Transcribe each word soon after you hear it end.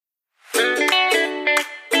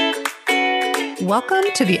Welcome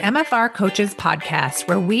to the MFR Coaches Podcast,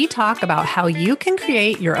 where we talk about how you can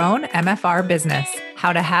create your own MFR business,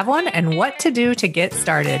 how to have one, and what to do to get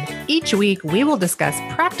started. Each week, we will discuss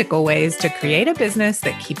practical ways to create a business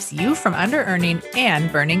that keeps you from under-earning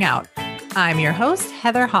and burning out. I'm your host,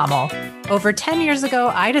 Heather Hommel. Over 10 years ago,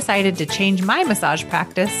 I decided to change my massage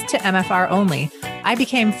practice to MFR only. I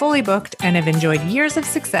became fully booked and have enjoyed years of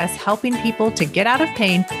success helping people to get out of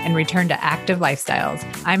pain and return to active lifestyles.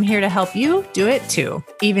 I'm here to help you do it too,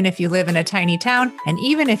 even if you live in a tiny town and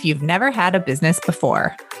even if you've never had a business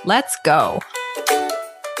before. Let's go.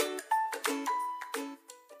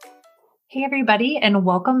 Hey, everybody, and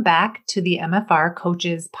welcome back to the MFR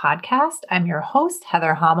Coaches Podcast. I'm your host,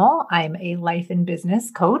 Heather Hommel. I'm a life and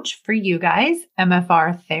business coach for you guys,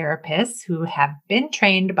 MFR therapists who have been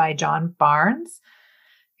trained by John Barnes.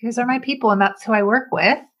 These are my people, and that's who I work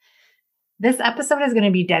with. This episode is going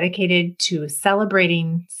to be dedicated to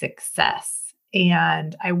celebrating success,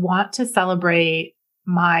 and I want to celebrate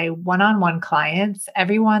my one-on-one clients.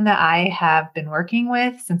 Everyone that I have been working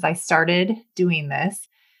with since I started doing this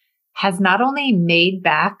has not only made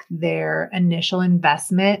back their initial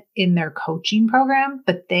investment in their coaching program,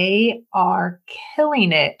 but they are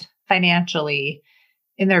killing it financially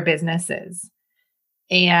in their businesses.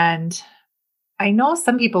 And I know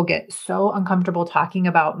some people get so uncomfortable talking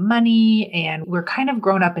about money, and we're kind of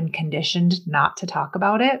grown up and conditioned not to talk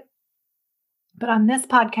about it. But on this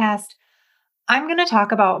podcast, I'm going to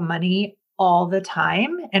talk about money all the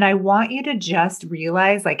time. And I want you to just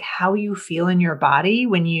realize how you feel in your body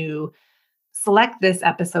when you select this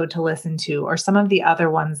episode to listen to, or some of the other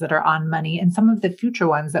ones that are on money and some of the future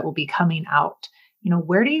ones that will be coming out.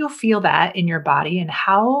 Where do you feel that in your body, and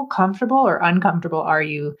how comfortable or uncomfortable are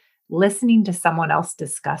you listening to someone else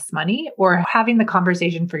discuss money or having the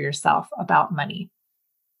conversation for yourself about money?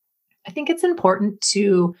 I think it's important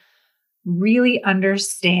to really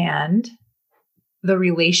understand the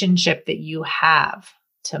relationship that you have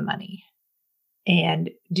to money.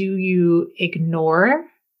 And do you ignore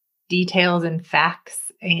details and facts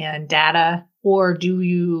and data, or do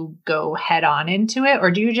you go head on into it?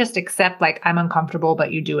 Or do you just accept I'm uncomfortable,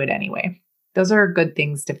 but you do it anyway? Those are good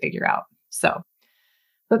things to figure out.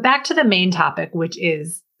 But back to the main topic, which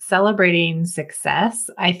is celebrating success.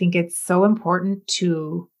 I think it's so important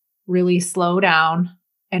to really slow down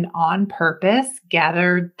and on purpose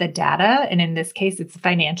gather the data. And in this case, it's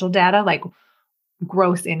financial data, like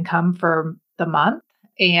gross income for the month,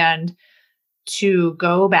 and to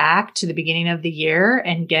go back to the beginning of the year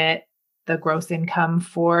and get the gross income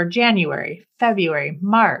for January, February,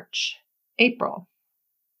 March, April.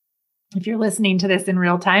 If you're listening to this in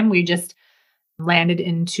real time, we just landed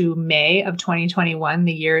into May of 2021.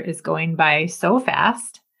 The year is going by so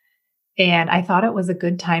fast. And I thought it was a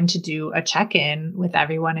good time to do a check-in with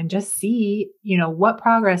everyone and just see, what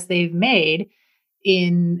progress they've made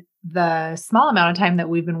in the small amount of time that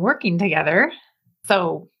we've been working together.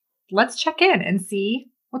 So let's check in and see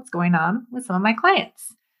what's going on with some of my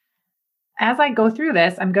clients. As I go through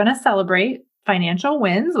this, I'm going to celebrate financial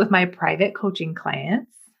wins with my private coaching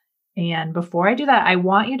clients. And before I do that, I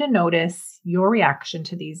want you to notice your reaction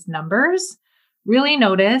to these numbers. Really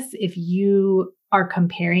notice if you are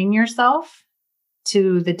comparing yourself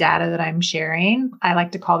to the data that I'm sharing. I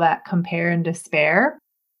like to call that compare and despair.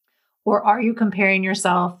 Or are you comparing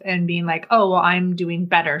yourself and being like, oh, well, I'm doing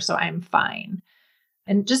better, so I'm fine.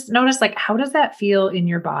 And just notice, how does that feel in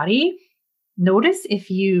your body? Notice if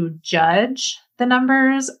you judge the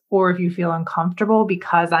numbers or if you feel uncomfortable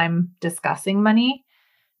because I'm discussing money.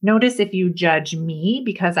 Notice if you judge me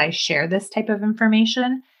because I share this type of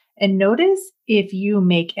information. And notice if you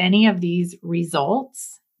make any of these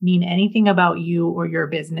results mean anything about you or your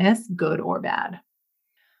business, good or bad.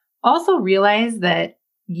 Also realize that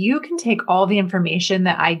you can take all the information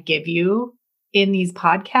that I give you in these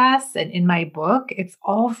podcasts and in my book. It's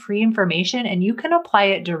all free information, and you can apply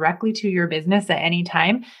it directly to your business at any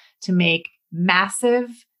time to make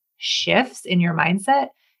massive shifts in your mindset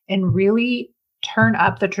and really turn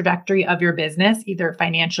up the trajectory of your business, either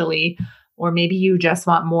financially, or maybe you just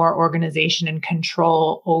want more organization and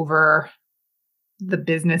control over the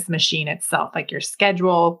business machine itself, like your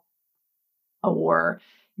schedule or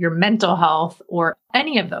your mental health or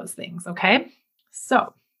any of those things. Okay.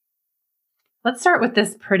 So let's start with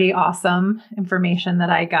this pretty awesome information that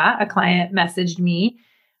I got. A client messaged me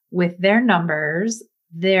with their numbers.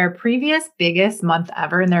 Their previous biggest month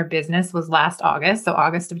ever in their business was last August. So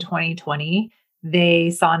August of 2020. They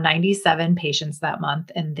saw 97 patients that month,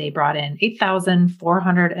 and they brought in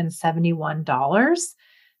 $8,471,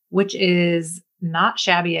 which is not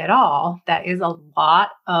shabby at all. That is a lot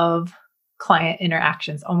of client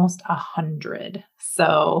interactions, almost 100.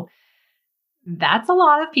 So that's a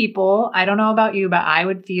lot of people. I don't know about you, but I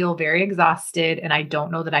would feel very exhausted and I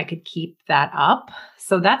don't know that I could keep that up.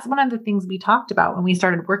 So that's one of the things we talked about when we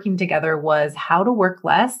started working together was how to work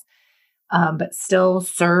less, but still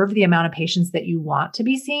serve the amount of patients that you want to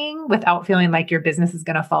be seeing without feeling like your business is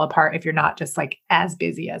going to fall apart if you're not just like as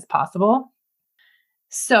busy as possible.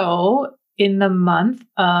 So in the month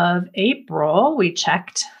of April, we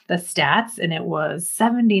checked the stats and it was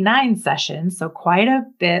 79 sessions, so quite a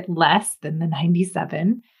bit less than the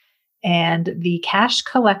 97. And the cash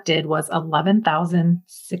collected was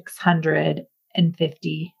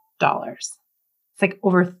 $11,650. It's like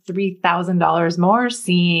over $3,000 more,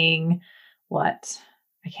 seeing what?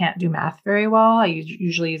 I can't do math very well. I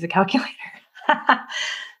usually use a calculator.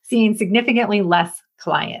 Seeing significantly less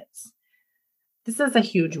clients. This is a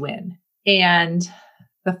huge win. And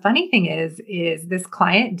the funny thing is this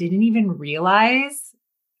client didn't even realize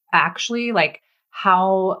actually like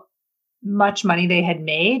how much money they had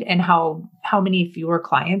made and how many fewer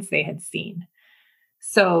clients they had seen.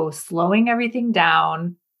 So slowing everything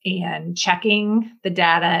down and checking the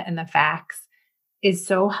data and the facts is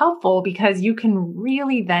so helpful because you can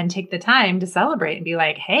really then take the time to celebrate and be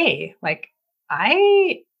like, hey, like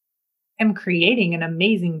I am creating an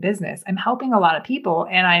amazing business. I'm helping a lot of people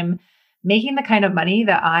and I'm making the kind of money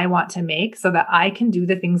that I want to make so that I can do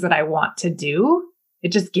the things that I want to do.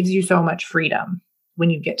 It just gives you so much freedom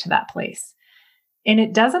when you get to that place. And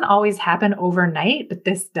it doesn't always happen overnight, but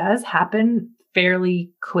this does happen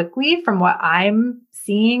fairly quickly from what I'm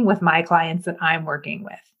seeing with my clients that I'm working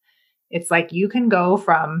with. It's like you can go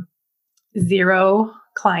from 0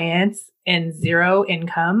 clients and 0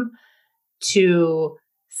 income to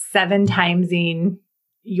 7 timesing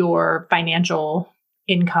your financial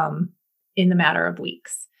income in the matter of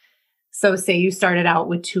weeks. So say you started out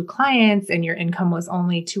with 2 clients and your income was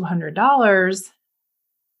only $200,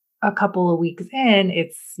 a couple of weeks in,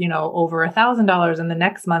 it's, over $1,000 and the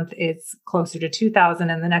next month it's closer to 2,000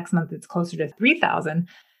 and the next month it's closer to 3,000.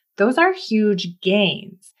 Those are huge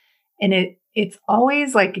gains. And it's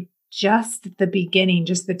always like just the beginning,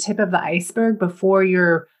 just the tip of the iceberg before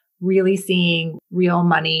you're really seeing real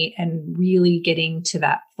money and really getting to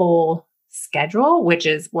that full schedule, which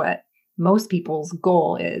is what most people's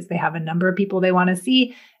goal is. They have a number of people they want to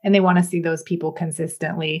see and they want to see those people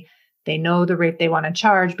consistently. They know the rate they want to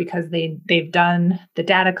charge because they've done the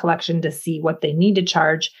data collection to see what they need to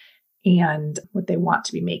charge and what they want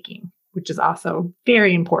to be making, which is also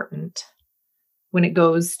very important when it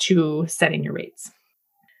goes to setting your rates.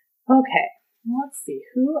 Okay, let's see.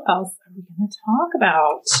 Who else are we going to talk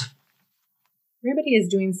about? Everybody is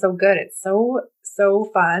doing so good. It's so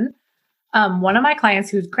fun. One of my clients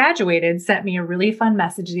who's graduated sent me a really fun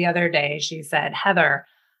message the other day. She said, Heather,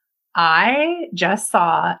 I just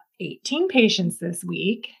saw 18 patients this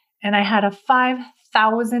week and I had a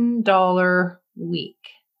 $5,000 week.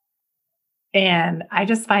 And I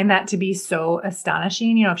just find that to be so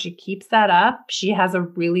astonishing. If she keeps that up, she has a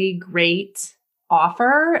really great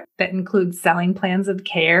offer that includes selling plans of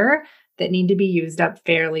care that need to be used up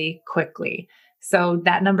fairly quickly. So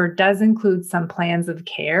that number does include some plans of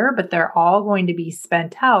care, but they're all going to be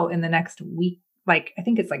spent out in the next week. Like, I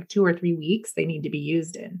think it's like 2 or 3 weeks they need to be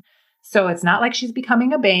used in. So it's not like she's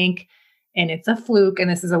becoming a bank and it's a fluke and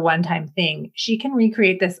this is a one-time thing. She can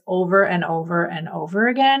recreate this over and over and over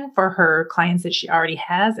again for her clients that she already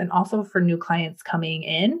has and also for new clients coming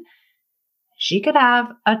in. She could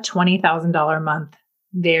have a $20,000 a month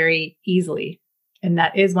very easily. And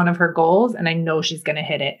that is one of her goals. And I know she's going to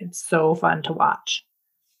hit it. It's so fun to watch.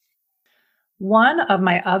 One of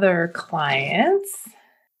my other clients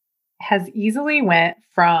has easily went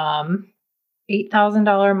from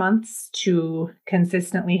 $8,000 months to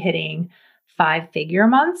consistently hitting 5-figure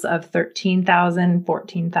months of $13,000,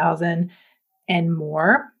 $14,000 and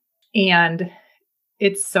more. And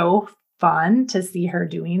it's so fun to see her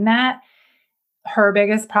doing that. Her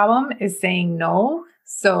biggest problem is saying no.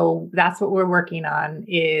 So that's what we're working on,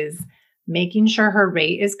 is making sure her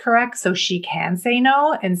rate is correct so she can say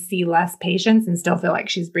no and see less patients and still feel like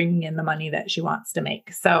she's bringing in the money that she wants to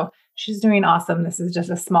make. So she's doing awesome. This is just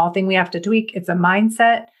a small thing we have to tweak. It's a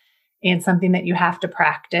mindset and something that you have to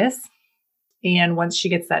practice. And once she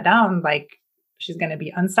gets that down, like, she's going to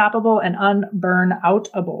be unstoppable and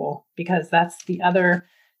unburnoutable, because that's the other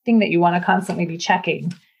thing that you want to constantly be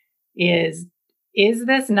checking is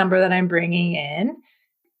this number that I'm bringing in,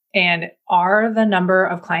 and are the number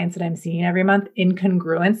of clients that I'm seeing every month in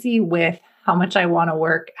congruency with how much I want to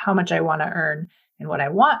work, how much I want to earn, and what I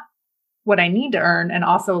need to earn. And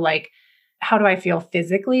also, like, how do I feel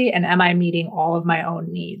physically? And am I meeting all of my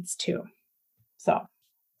own needs too?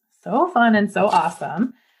 So fun and so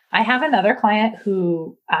awesome. I have another client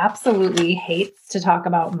who absolutely hates to talk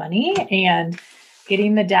about money, and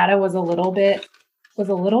getting the data was a little bit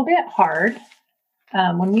hard.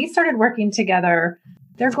 When we started working together,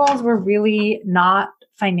 their goals were really not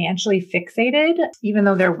financially fixated, even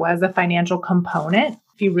though there was a financial component.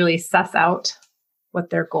 If you really suss out what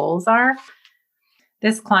their goals are,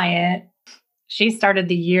 this client, she started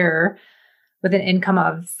the year with an income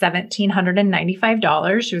of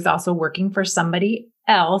 $1,795. She was also working for somebody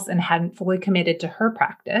else and hadn't fully committed to her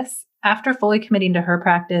practice. After fully committing to her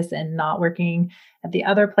practice and not working at the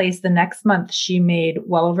other place, the next month she made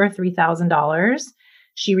well over $3,000.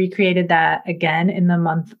 She recreated that again in the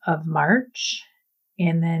month of March.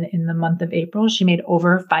 And then in the month of April, she made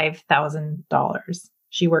over $5,000.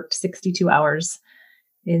 She worked 62 hours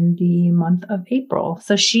in the month of April.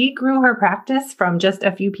 So she grew her practice from just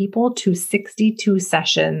a few people to 62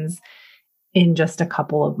 sessions in just a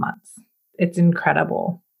couple of months. It's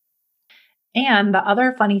incredible. And the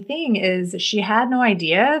other funny thing is she had no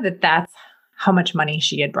idea that that's how much money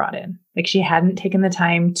she had brought in. Like, she hadn't taken the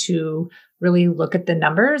time to really look at the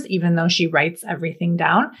numbers, even though she writes everything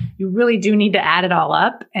down. You really do need to add it all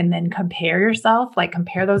up and then compare yourself, like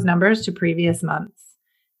compare those numbers to previous months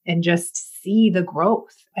and just see the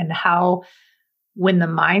growth and how, when the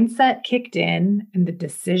mindset kicked in and the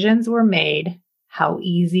decisions were made, how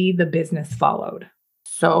easy the business followed.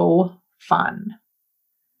 So fun.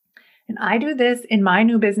 And I do this in my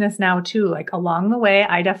new business now too. Like, along the way,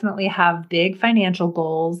 I definitely have big financial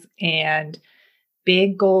goals and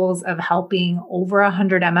big goals of helping over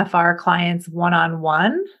 100 MFR clients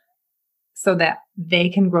one-on-one so that they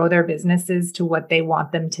can grow their businesses to what they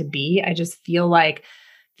want them to be. I just feel like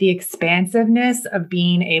the expansiveness of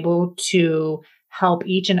being able to help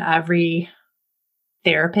each and every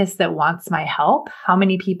therapist that wants my help, how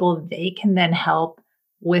many people they can then help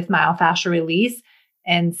with myofascial release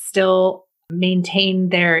and still maintain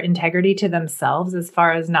their integrity to themselves as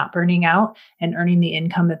far as not burning out and earning the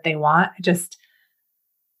income that they want.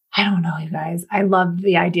 I don't know, you guys. I love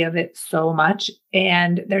the idea of it so much.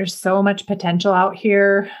 And there's so much potential out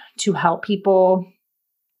here to help people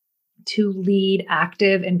to lead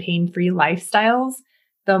active and pain-free lifestyles.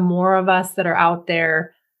 The more of us that are out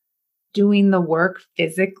there doing the work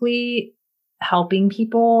physically, helping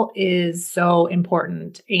people is so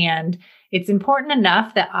important. And it's important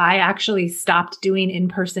enough that I actually stopped doing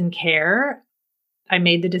in-person care. I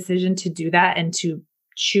made the decision to do that and to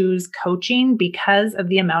choose coaching because of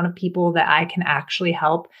the amount of people that I can actually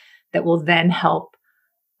help that will then help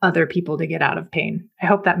other people to get out of pain. I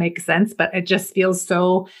hope that makes sense, but it just feels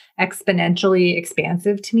so exponentially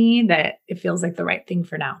expansive to me that it feels like the right thing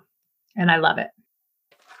for now. And I love it.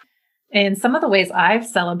 And some of the ways I've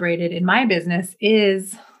celebrated in my business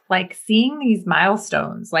is like seeing these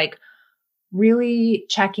milestones, like really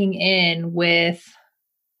checking in with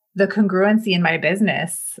the congruency in my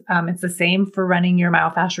business. It's the same for running your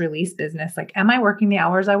myofascial release business. Like, am I working the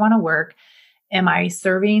hours I want to work? Am I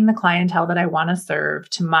serving the clientele that I want to serve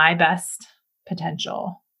to my best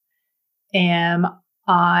potential? Am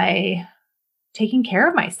I taking care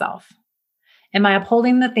of myself? Am I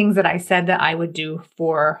upholding the things that I said that I would do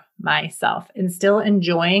for myself and still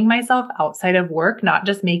enjoying myself outside of work, not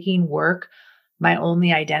just making work my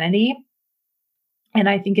only identity? And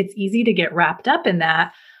I think it's easy to get wrapped up in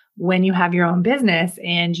that when you have your own business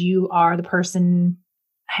and you are the person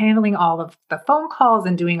handling all of the phone calls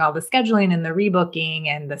and doing all the scheduling and the rebooking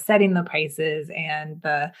and the setting the prices and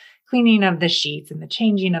the cleaning of the sheets and the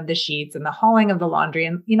changing of the sheets and the hauling of the laundry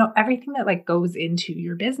and, everything that like goes into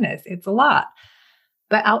your business. It's a lot.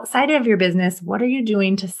 But outside of your business, what are you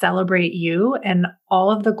doing to celebrate you and all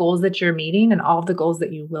of the goals that you're meeting and all of the goals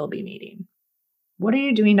that you will be meeting? What are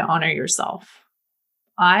you doing to honor yourself?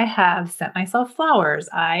 I have sent myself flowers.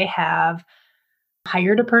 I have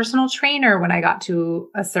hired a personal trainer when I got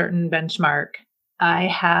to a certain benchmark. I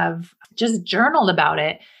have just journaled about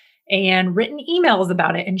it and written emails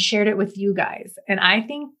about it and shared it with you guys. And I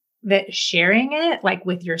think that sharing it, like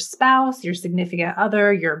with your spouse, your significant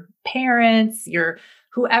other, your parents, your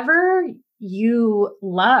whoever you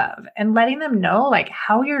love, and letting them know like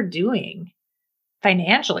how you're doing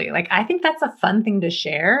financially. Like, I think that's a fun thing to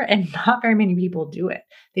share, and not very many people do it.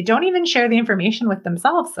 They don't even share the information with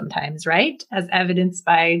themselves sometimes, right? As evidenced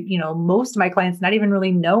by, most of my clients not even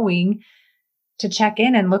really knowing to check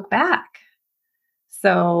in and look back.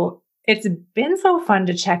 So it's been so fun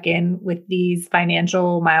to check in with these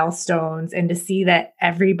financial milestones and to see that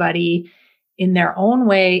everybody in their own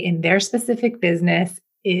way, in their specific business,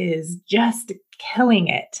 is just killing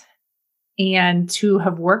it. And to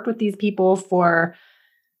have worked with these people for,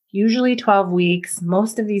 usually 12 weeks.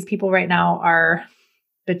 Most of these people right now are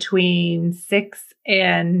between 6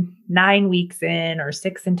 and 9 weeks in, or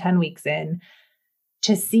 6 and 10 weeks in,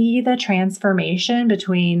 to see the transformation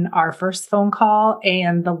between our first phone call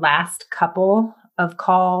and the last couple of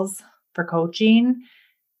calls for coaching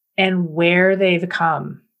and where they've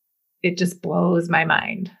come. It just blows my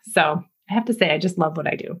mind. So I have to say, I just love what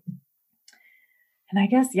I do. And I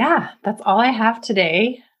guess, that's all I have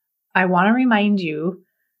today. I want to remind you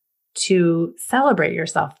to celebrate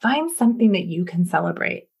yourself. Find something that you can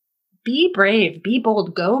celebrate. Be brave, be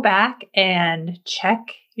bold, go back and check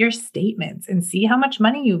your statements and see how much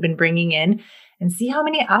money you've been bringing in and see how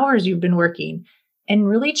many hours you've been working and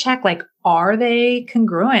really check, like, are they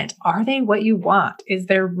congruent? Are they what you want? Is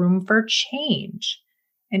there room for change?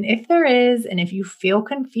 And if there is, and if you feel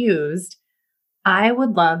confused, I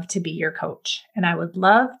would love to be your coach, and I would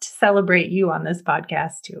love to celebrate you on this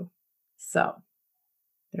podcast too. So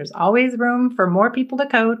there's always room for more people to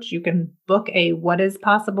coach. You can book a What is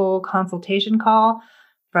Possible consultation call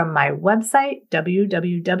from my website,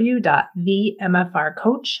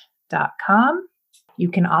 www.themfrcoach.com. You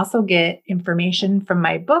can also get information from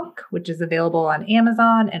my book, which is available on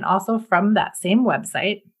Amazon and also from that same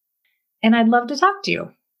website. And I'd love to talk to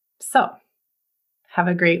you. So have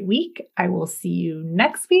a great week. I will see you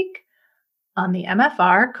next week on the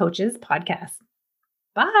MFR Coaches Podcast.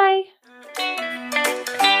 Bye.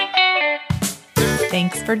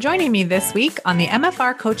 Thanks for joining me this week on the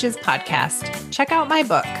MFR Coaches Podcast. Check out my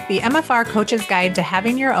book, The MFR Coach's Guide to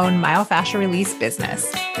Having Your Own Myofascial Release Business.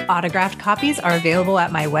 Autographed copies are available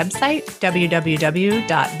at my website,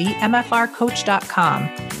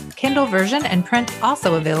 www.themfrcoach.com. Kindle version and print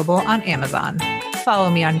also available on Amazon. Follow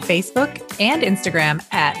me on Facebook and Instagram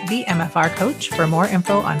at The MFR Coach for more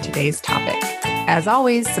info on today's topic. As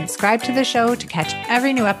always, subscribe to the show to catch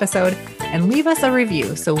every new episode and leave us a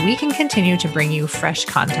review so we can continue to bring you fresh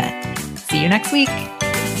content. See you next week.